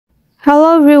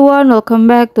Hello everyone, welcome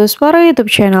back to Sparo YouTube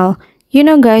channel. You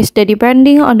know guys that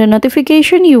depending on the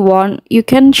notification you want, you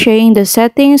can change the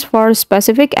settings for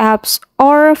specific apps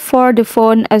or for the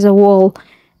phone as a whole.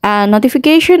 And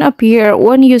notification appear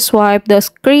when you swipe the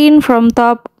screen from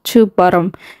top to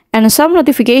bottom. And some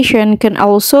notification can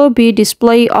also be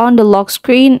displayed on the lock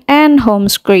screen and home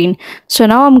screen. So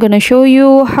now I'm gonna show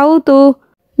you how to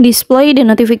display the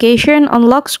notification on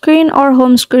lock screen or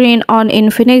home screen on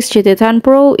Infinix GT10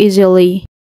 Pro easily.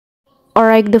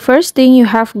 Alright, the first thing you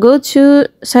have go to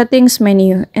settings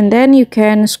menu and then you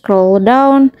can scroll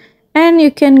down and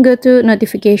you can go to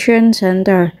notification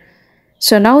center.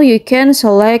 So now you can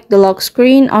select the lock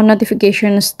screen on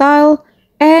notification style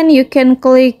and you can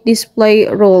click display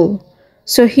rule.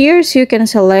 So here you can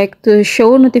select to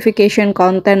show notification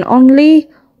content only,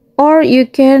 or you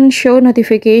can show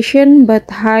notification but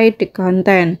hide the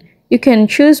content. You can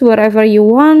choose whatever you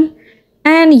want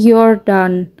and you're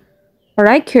done.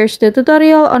 Alright, here's the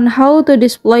tutorial on how to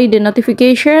display the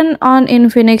notification on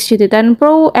Infinix GT10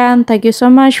 Pro, and thank you so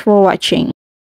much for watching.